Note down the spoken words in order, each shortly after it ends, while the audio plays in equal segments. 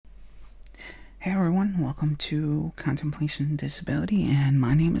Hey everyone, welcome to Contemplation Disability, and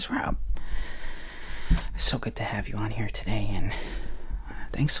my name is Rob. It's so good to have you on here today, and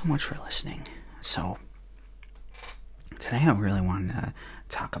thanks so much for listening. So, today I really wanted to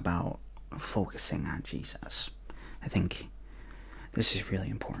talk about focusing on Jesus. I think this is really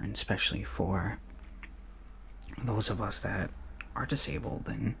important, especially for those of us that are disabled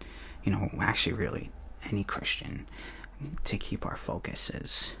and, actually really any Christian, to keep our focus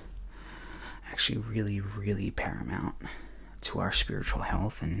is actually really, really paramount to our spiritual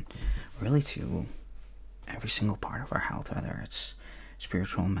health and really to every single part of our health, whether it's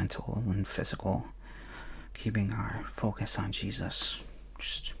spiritual, mental, and physical. Keeping our focus on Jesus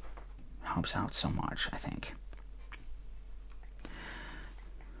just helps out so much, I think.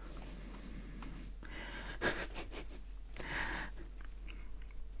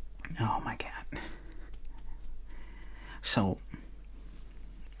 Oh my God. So,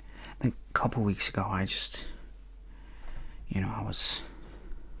 I think a couple weeks ago, I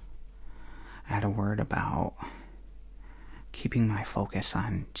had a word about keeping my focus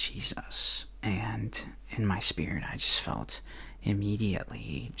on Jesus, and in my spirit, I just felt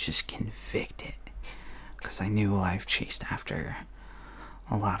immediately just convicted, because I knew I've chased after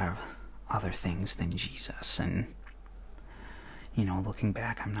a lot of other things than Jesus, and, looking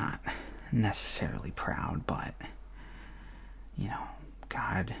back, I'm not necessarily proud, but,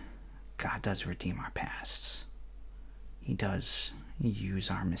 God does redeem our pasts. He does use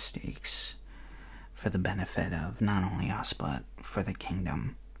our mistakes for the benefit of not only us, but for the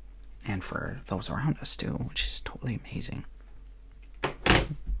kingdom and for those around us too, which is totally amazing.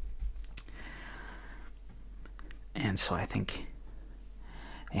 And so I think,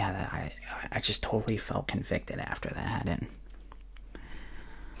 that I just totally felt convicted after that, and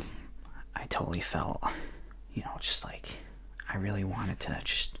I totally felt, just like I really wanted to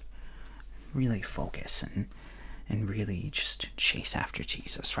just really focus and really just chase after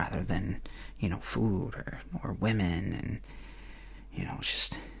Jesus rather than, food or women, and,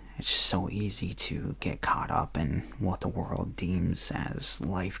 it's just so easy to get caught up in what the world deems as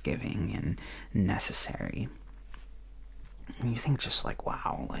life-giving and necessary. And you think just like,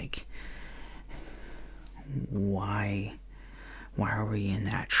 wow, like, why are we in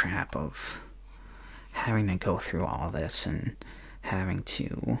that trap of having to go through all this and having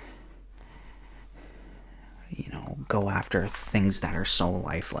to go after things that are so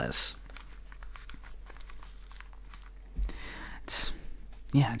lifeless? It's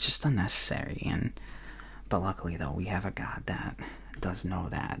just unnecessary. But luckily though, we have a God that does know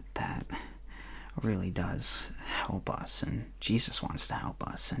that really does help us, and Jesus wants to help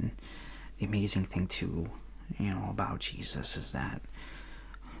us. And the amazing thing too, about Jesus is that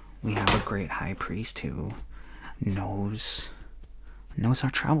we have a great high priest who knows our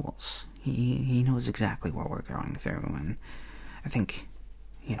troubles. He knows exactly what we're going through. And I think,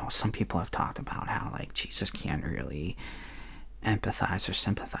 some people have talked about how, like, Jesus can't really empathize or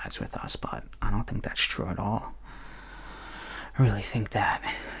sympathize with us, but I don't think that's true at all. I really think that,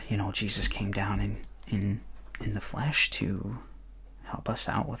 Jesus came down in the flesh to help us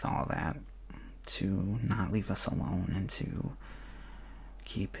out with all that, to not leave us alone, and to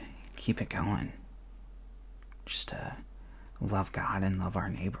keep it going. Just to love God and love our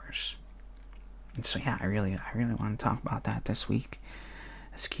neighbors. And so I really want to talk about that this week,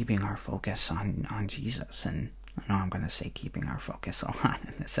 is keeping our focus on Jesus. And I know I'm going to say keeping our focus a lot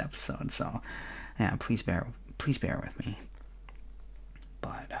in this episode, so please bear with me.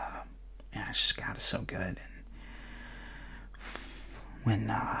 But it's just God is so good. And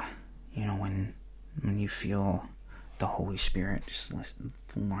when you feel the Holy Spirit just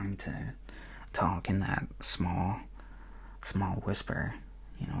wanting to talk in that small whisper,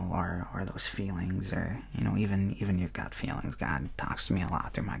 or those feelings, or even your gut feelings. God talks to me a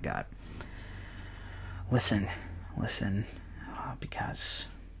lot through my gut. Listen, because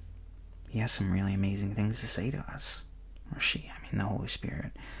He has some really amazing things to say to us, or she. The Holy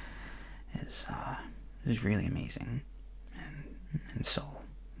Spirit is really amazing, and so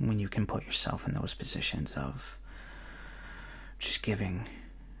when you can put yourself in those positions of just giving,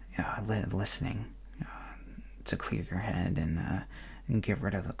 listening, to clear your head and get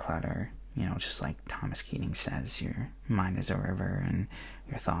rid of the clutter. Just like Thomas Keating says, your mind is a river, and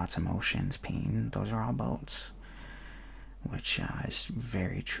your thoughts, emotions, pain, those are all boats, which is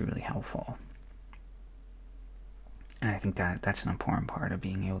very, truly helpful. And I think that's an important part of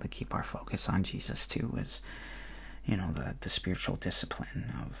being able to keep our focus on Jesus too, is, the spiritual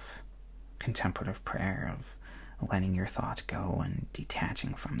discipline of contemplative prayer, of letting your thoughts go and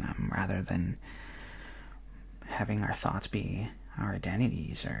detaching from them, rather than having our thoughts be our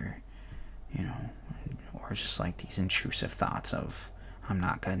identities, or you know, or just like these intrusive thoughts of I'm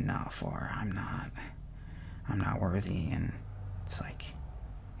not good enough, or I'm not worthy. And it's like,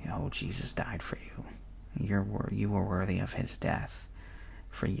 Jesus died for you. You were worthy of his death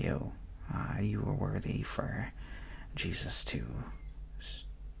for you. You were worthy for Jesus to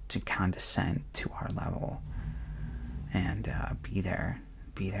condescend to our level and be there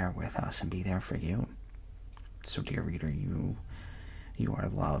with us and be there for you. So, dear reader, you are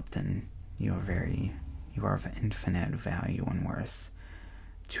loved, and you are of infinite value and worth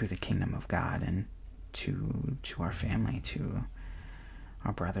to the kingdom of God, and to our family, to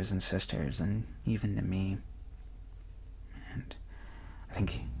our brothers and sisters, and even to me. And I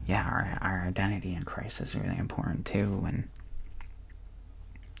think, our identity in Christ is really important too. And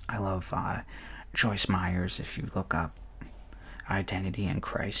I love Joyce Myers. If you look up identity in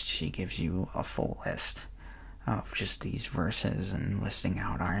Christ, she gives you a full list of just these verses and listing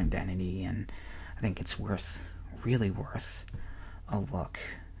out our identity. And I think it's really worth a look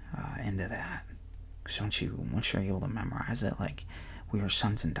into that. So once you're able to memorize it, like, we are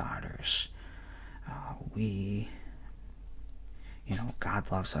sons and daughters.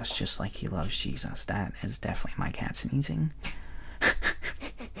 God loves us just like he loves Jesus. That is definitely my cat sneezing.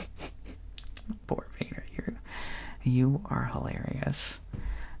 Poor Peter, you are hilarious.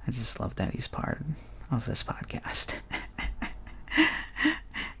 I just love that he's part of this podcast.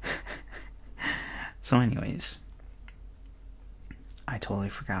 So anyways, I totally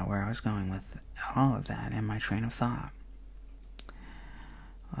forgot where I was going with all of that in my train of thought.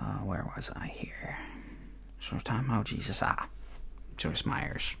 Where was I here? So we're talking about Jesus. Joyce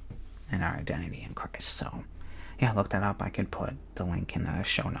Myers and our identity in Christ. So, look that up. I could put the link in the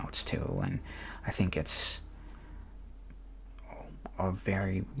show notes too. And I think it's a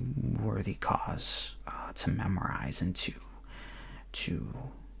very worthy cause to memorize and to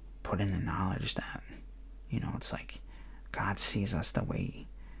put in the knowledge that, it's like God sees us the way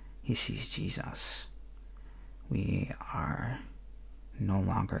he sees Jesus. We are no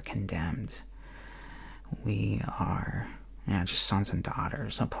longer condemned. We are just sons and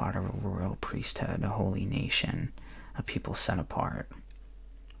daughters, a part of a royal priesthood, a holy nation, a people set apart.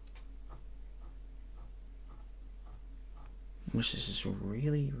 Which is just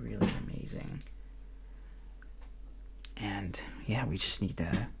really, really amazing. And we just need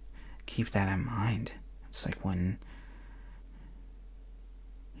to keep that in mind. It's like when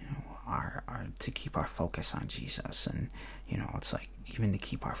to keep our focus on Jesus, and it's like even to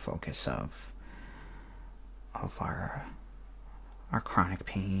keep our focus of our chronic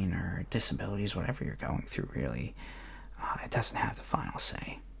pain or disabilities, whatever you're going through, really, it doesn't have the final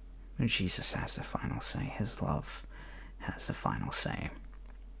say. Jesus has the final say. His love has the final say.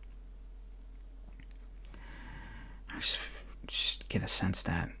 I just get a sense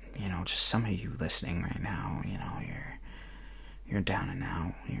that, just some of you listening right now, you're down and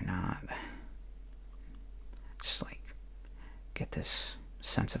out. You're not. Just like get this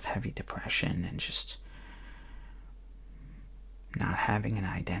sense of heavy depression and just not having an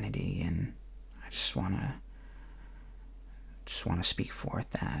identity. And I just want to speak forth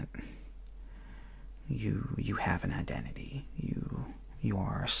that you have an identity. You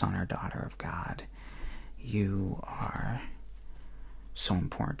are a son or daughter of God. You are so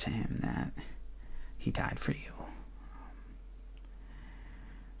important to him that he died for you.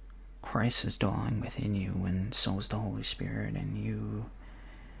 Christ is dwelling within you, and so is the Holy Spirit, and you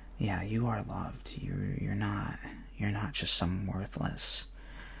are loved. You're not just some worthless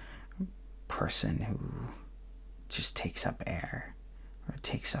person who just takes up air or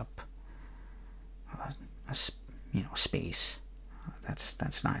takes up space.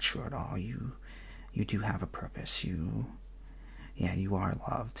 That's not true at all. You do have a purpose. You are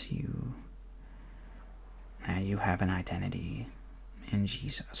loved. You have an identity in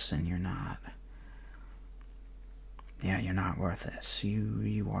Jesus, and you're not worthless.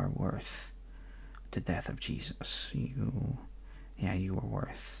 You are worth the death of Jesus. You are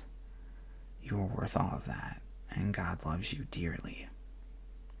worth all of that, and God loves you dearly.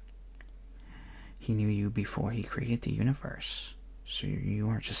 He knew you before he created the universe. So you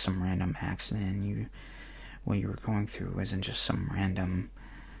weren't just some random accident. What you were going through isn't just some random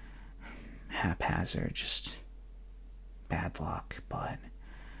haphazard, just bad luck, but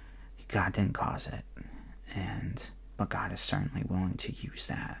God didn't cause it. But God is certainly willing to use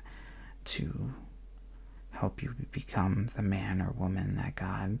that to help you become the man or woman that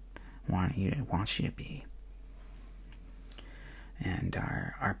God wants you to be. And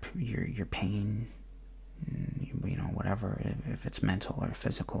your pain, whatever, if it's mental or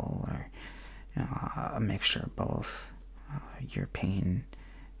physical or a mixture of both, your pain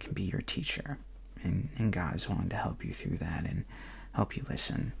can can be your teacher, and God is willing to help you through that and help you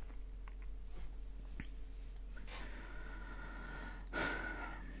listen.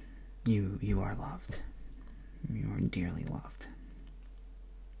 You are loved. You are dearly loved.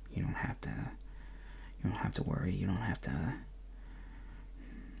 You don't have to worry. You don't have to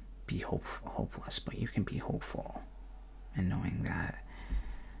be hopeless, but you can be hopeful in knowing that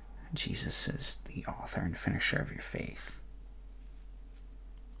Jesus is the author and finisher of your faith.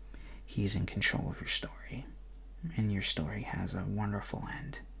 He's in control of your story, and your story has a wonderful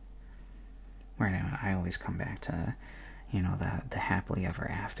end. Where I always come back to, the happily ever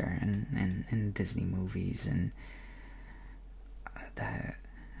after in Disney movies, and that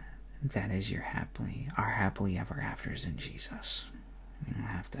is our happily ever afters in Jesus. We don't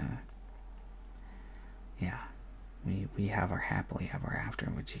have to, we have our happily ever after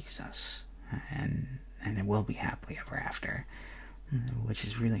with Jesus, and it will be happily ever after, which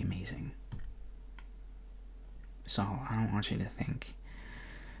is really amazing. So I don't want you to think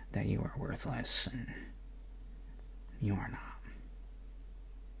that you are worthless, and you are not.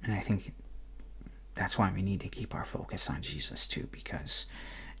 And I think that's why we need to keep our focus on Jesus too, because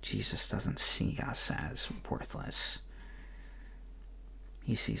Jesus doesn't see us as worthless.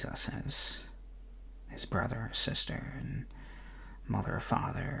 He sees us as his brother or sister, and mother or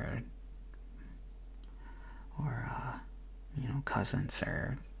father, or cousins,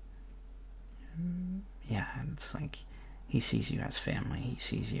 or it's like he sees you as family. He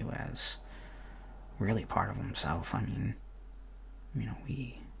sees you as really part of himself. I mean,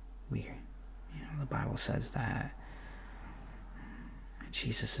 the Bible says that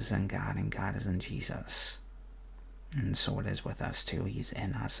Jesus is in God and God is in Jesus. And so it is with us too. He's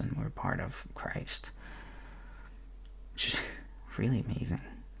in us and we're part of Christ. Which is really amazing,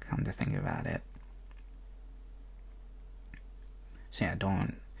 come to think about it. So yeah,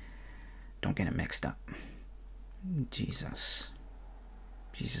 don't get it mixed up. Jesus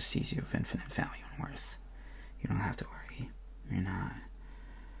sees you of infinite value and worth. You don't have to worry. You're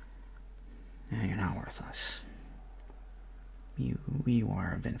not worthless. You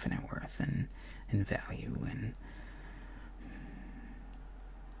are of infinite worth and value, and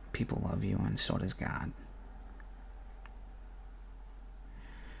people love you, and so does God.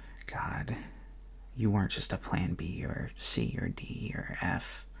 God, you weren't just a plan B or C or D or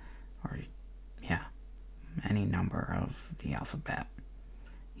F or any number of the alphabet.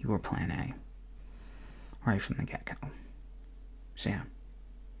 You were plan A right from the get-go. So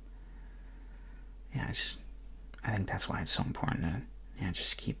I think that's why it's so important to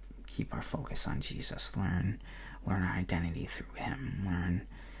just keep our focus on Jesus. Learn our identity through him. Learn,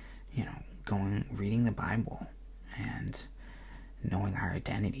 reading the Bible and knowing our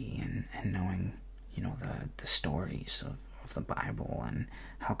identity, and knowing, the stories of the Bible, and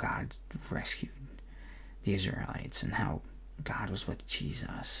how God rescued the Israelites, and how God was with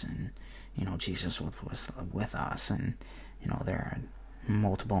Jesus, and Jesus was with us, and there are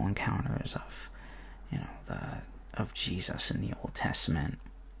multiple encounters of of Jesus in the Old Testament,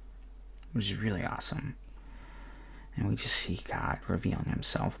 which is really awesome. And we just see God revealing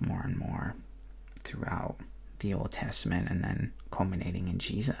himself more and more throughout the Old Testament, and then culminating in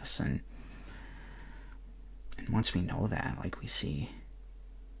Jesus. And once we know that, like we see,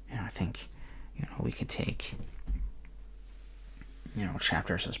 I think, we could take,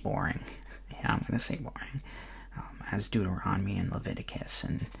 chapters as boring. I'm going to say boring. As Deuteronomy and Leviticus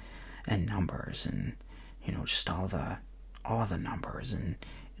and Numbers, and, just all the numbers, and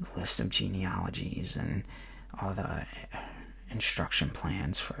list of genealogies, and all the instruction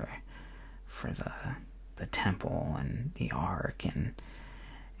plans for the temple and the ark, and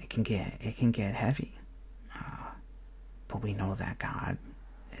it can get heavy. But we know that God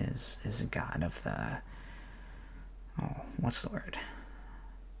is a God of the, what's the word?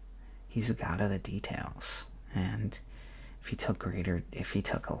 He's a God of the details. And if he took a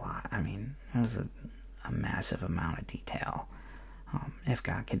lot, it was a massive amount of detail. If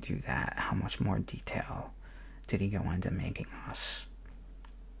God could do that, how much more detail did he go into making us?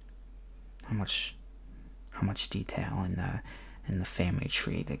 How much detail in the family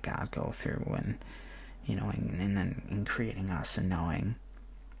tree did God go through, and and then in creating us, and knowing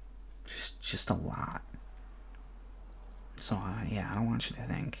just a lot. So I don't want you to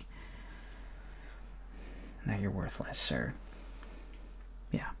think that you're worthless, or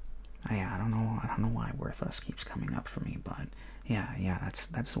I don't know why worthless keeps coming up for me, but that's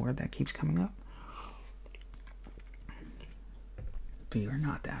the word that keeps coming up. But you are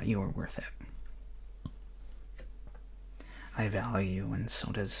not that. You are worth it. I value you, and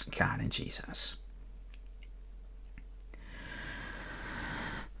so does God and Jesus.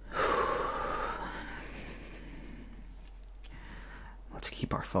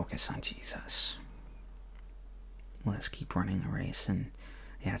 keep our focus on Jesus. Let's keep running the race. And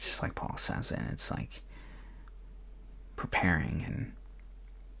yeah, it's just like Paul says it. It's like preparing and,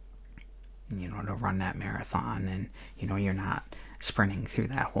 to run that marathon. And, you're not sprinting through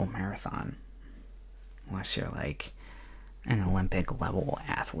that whole marathon unless you're like an Olympic level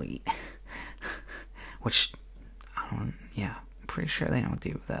athlete. Which, I'm pretty sure they don't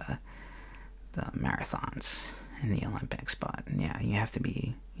do the marathons in the Olympics, but yeah, you have to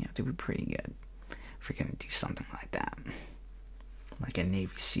be pretty good if you're gonna do something like that, like a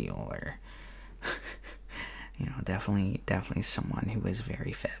Navy SEAL or definitely someone who is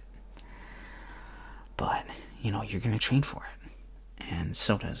very fit. But you're gonna train for it, and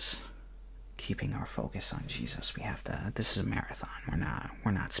so does keeping our focus on Jesus. We have to. This is a marathon.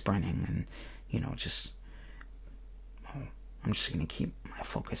 We're not sprinting, and I'm just gonna keep my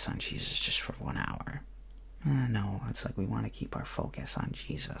focus on Jesus just for 1 hour. No, it's like we want to keep our focus on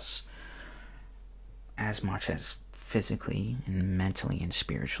Jesus as much as physically and mentally and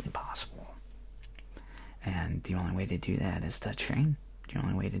spiritually possible. And the only way to do that is to train. The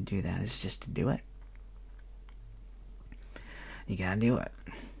only way to do that is just to do it. You gotta do it.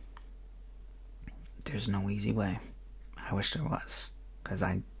 There's no easy way. I wish there was, because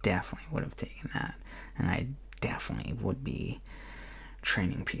I definitely would have taken that, and I definitely would be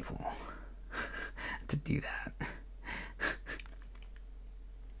training people to do that.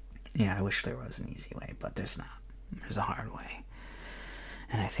 Yeah, I wish there was an easy way, but there's not. There's a hard way.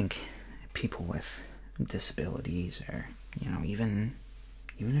 And I think people with disabilities, or even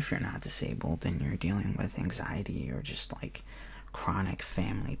if you're not disabled and you're dealing with anxiety or just like chronic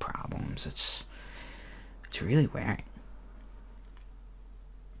family problems, it's really wearing.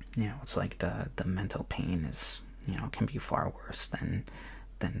 It's like the mental pain is, can be far worse than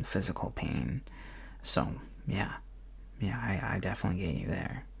physical pain. So yeah, I definitely get you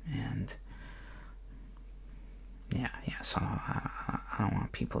there. And so I don't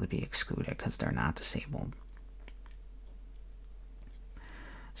want people to be excluded because they're not disabled.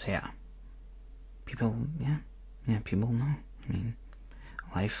 So yeah, people know. I mean,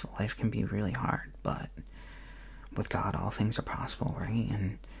 life can be really hard, but with God, all things are possible, right?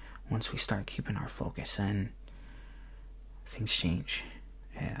 And once we start keeping our focus in, things change.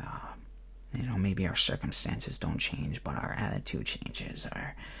 Yeah, maybe our circumstances don't change, but our attitude changes.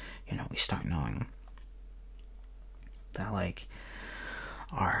 Or, we start knowing that, like,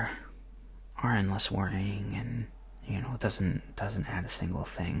 our endless worrying and, it doesn't add a single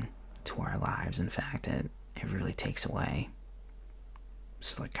thing to our lives. In fact, it really takes away.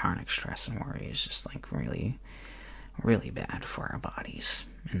 It's like chronic stress and worry is just like really, really bad for our bodies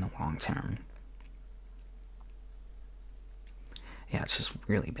in the long term. Yeah, it's just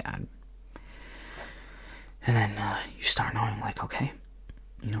really bad. And then you start knowing, like, okay,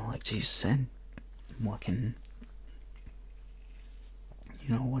 like Jesus said,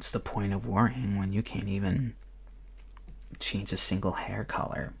 what's the point of worrying when you can't even change a single hair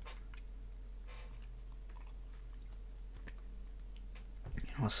color?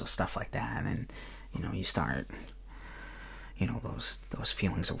 So stuff like that. And you start, those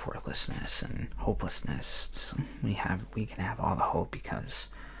feelings of worthlessness and hopelessness. We can have all the hope because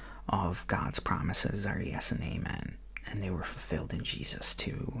of God's promises are yes and amen, and they were fulfilled in Jesus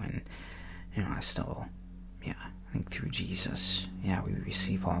too. And I think through Jesus, we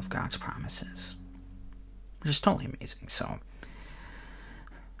receive all of God's promises, which is totally amazing. So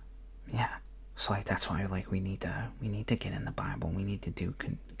so like that's why, like, we need to get in the Bible. We need to do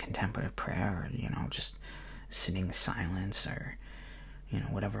contemplative prayer, or just sitting in silence, or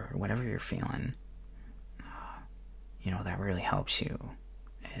whatever you're feeling. That really helps you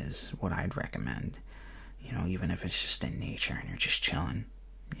is what I'd recommend. Even if it's just in nature and you're just chilling,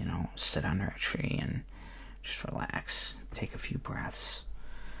 sit under a tree and just relax, take a few breaths,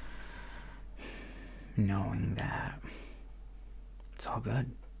 knowing that it's all good.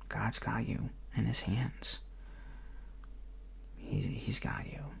 God's got you in his hands. He's got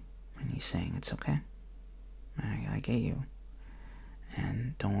you, and he's saying it's okay. I get you,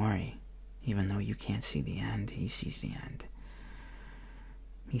 and don't worry. Even though you can't see the end, he sees the end.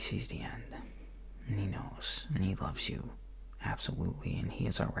 He sees the end, and he knows, and he loves you, absolutely, and he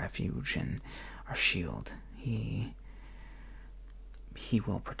is our refuge and our shield. He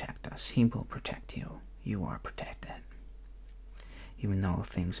will protect us. He will protect you. You are protected. Even though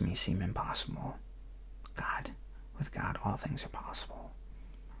things may seem impossible, with God, all things are possible.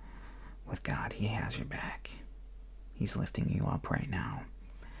 With God, he has your back. He's lifting you up right now,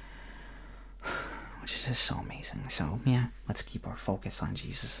 which is just so amazing. So let's keep our focus on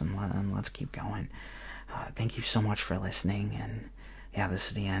Jesus, and let's keep going. Thank you so much for listening, and yeah, this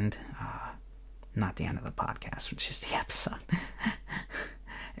is the end. Not the end of the podcast, which is the episode.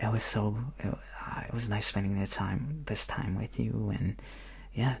 It was nice spending this time with you, and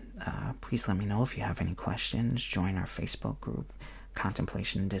yeah, please let me know if you have any questions. Join our Facebook group,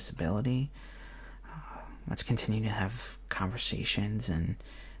 Contemplation and Disability. Let's continue to have conversations, and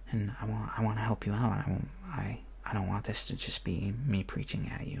I want to help you out. I don't want this to just be me preaching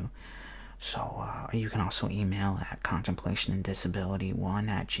at you. So you can also email at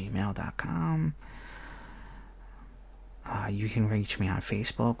contemplationanddisability1@gmail.com. You can reach me on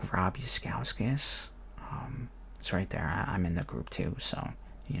Facebook, Rob Yaskowskis. It's right there. I'm in the group too, so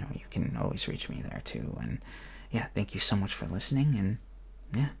you can always reach me there too. And yeah, thank you so much for listening. And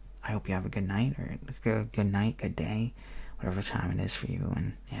yeah, I hope you have a good night, or good day, whatever time it is for you.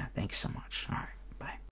 And yeah, thanks so much. All right.